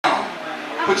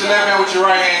Put your left hand with your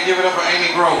right hand. Give it up for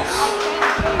Amy Gross.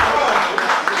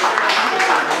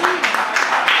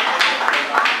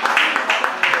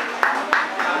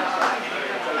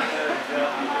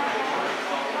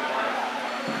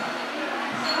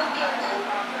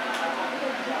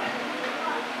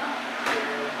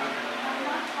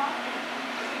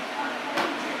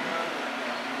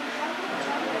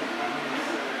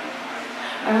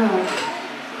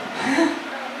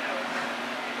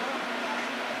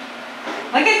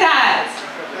 Look at that.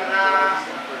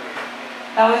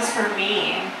 That was for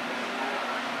me.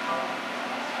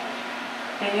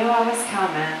 They knew I was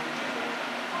coming.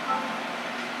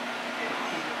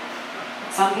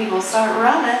 Some people start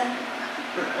running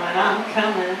when I'm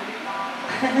coming.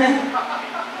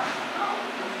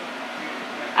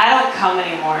 I don't come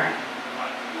anymore.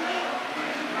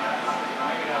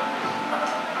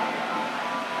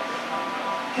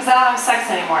 Because I don't have sex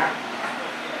anymore.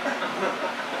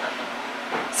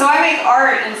 So I make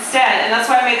art instead, and that's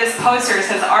why I made this poster. It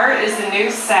says, art is the new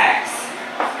sex.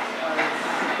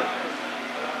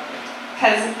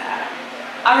 Because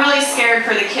I'm really scared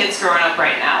for the kids growing up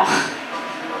right now.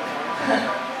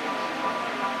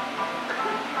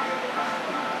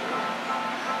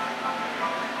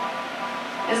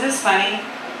 Is this funny?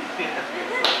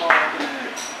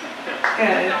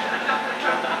 Good.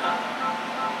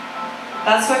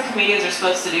 That's what comedians are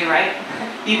supposed to do, right?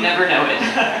 You never know it.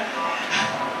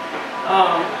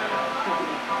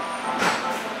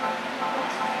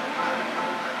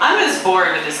 I'm just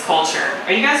bored with this culture.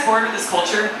 Are you guys bored with this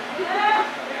culture?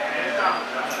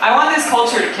 I want this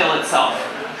culture to kill itself.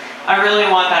 I really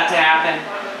want that to happen.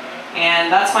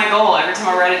 And that's my goal every time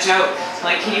I write a joke.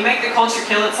 Like, can you make the culture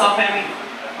kill itself, Amy?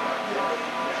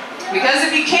 Because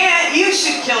if you can't, you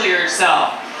should kill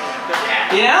yourself.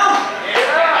 You know?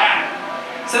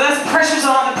 So that's the pressure's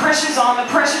on, the pressure's on, the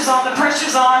pressure's on, the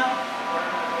pressure's on.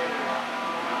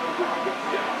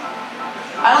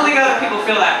 I don't think other people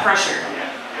feel that pressure,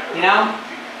 you know?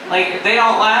 Like, if they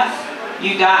don't laugh,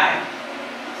 you die.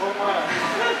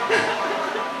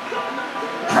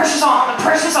 The pressure's on, the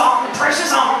pressure's on, the pressure's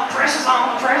on, the pressure's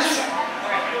on, the pressure's on.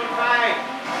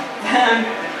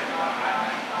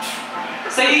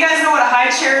 So you guys know what a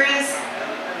high chair is?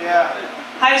 Yeah.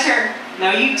 High chair.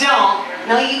 No, you don't.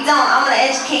 No, you don't. I'm going to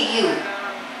educate you.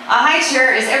 A high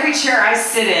chair is every chair I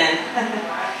sit in.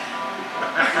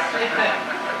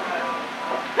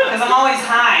 Because I'm always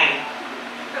high.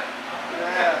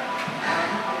 Yeah.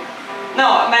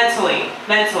 No, mentally.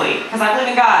 Mentally. Because I believe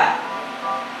in God.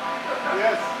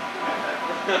 Yes.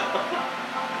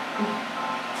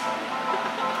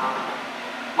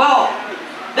 Well,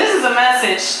 this is a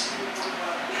message.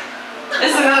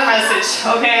 This is another message,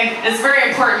 okay? It's a very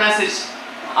important message.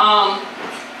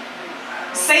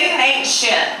 Satan ain't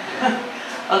shit.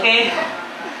 Okay?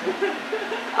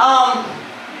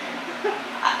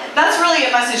 That's really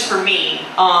a message for me.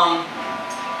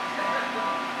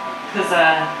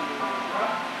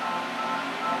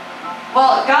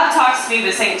 Well, God talks to me,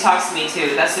 but Satan talks to me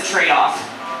too. That's the trade-off.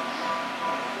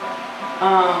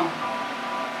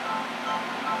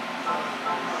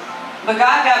 But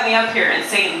God got me up here and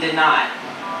Satan did not.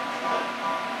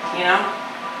 You know?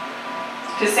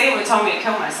 Because Satan would tell me to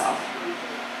kill myself.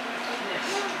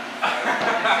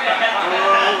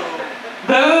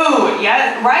 Boo!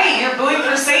 Yeah, right, you're booing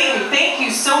for Satan. Thank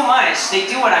you so much. They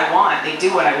do what I want. They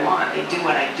do what I want. They do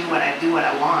what I do what I do what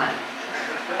I want.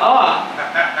 Oh.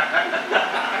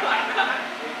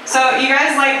 So you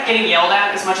guys like getting yelled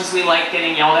at as much as we like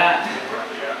getting yelled at?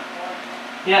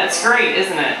 Yeah, it's great,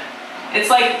 isn't it? It's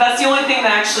like, that's the only thing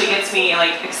that actually gets me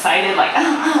like excited, like,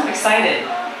 oh, excited.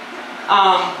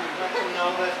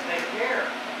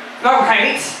 Oh,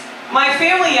 right? My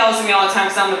family yells at me all the time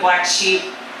because I'm the black sheep.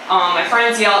 My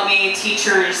friends yell at me,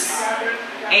 teachers,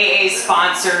 AA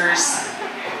sponsors,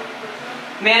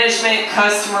 management,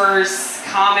 customers,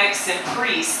 comics, and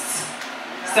priests.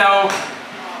 So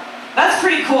that's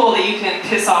pretty cool that you can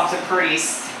piss off the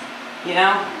priest, you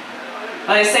know?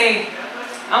 But I say,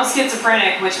 I'm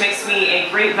schizophrenic, which makes me a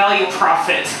great value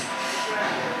prophet.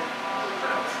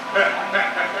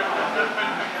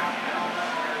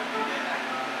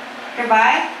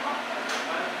 Goodbye?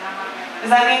 Does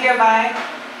that mean goodbye?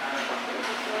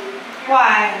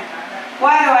 Why?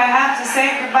 Why do I have to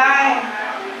say goodbye?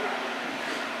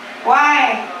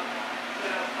 Why?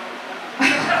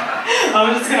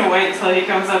 I'm just going to wait until he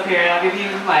comes up here and I'll give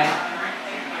you my...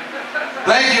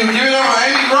 Thank you. Give it up for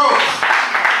Amy Gross.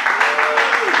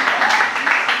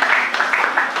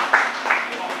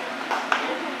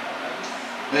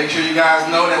 Make sure you guys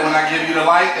know that when I give you the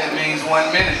light, that means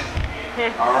 1 minute.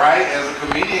 All right? As a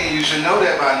comedian, you should know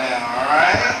that by now. All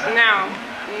right? No.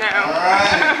 No.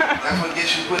 Alright. That's what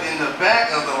gets you put in the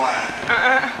back of the line.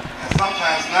 And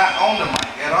sometimes not on the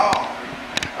mic at all.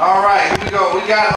 Alright, here we go. We got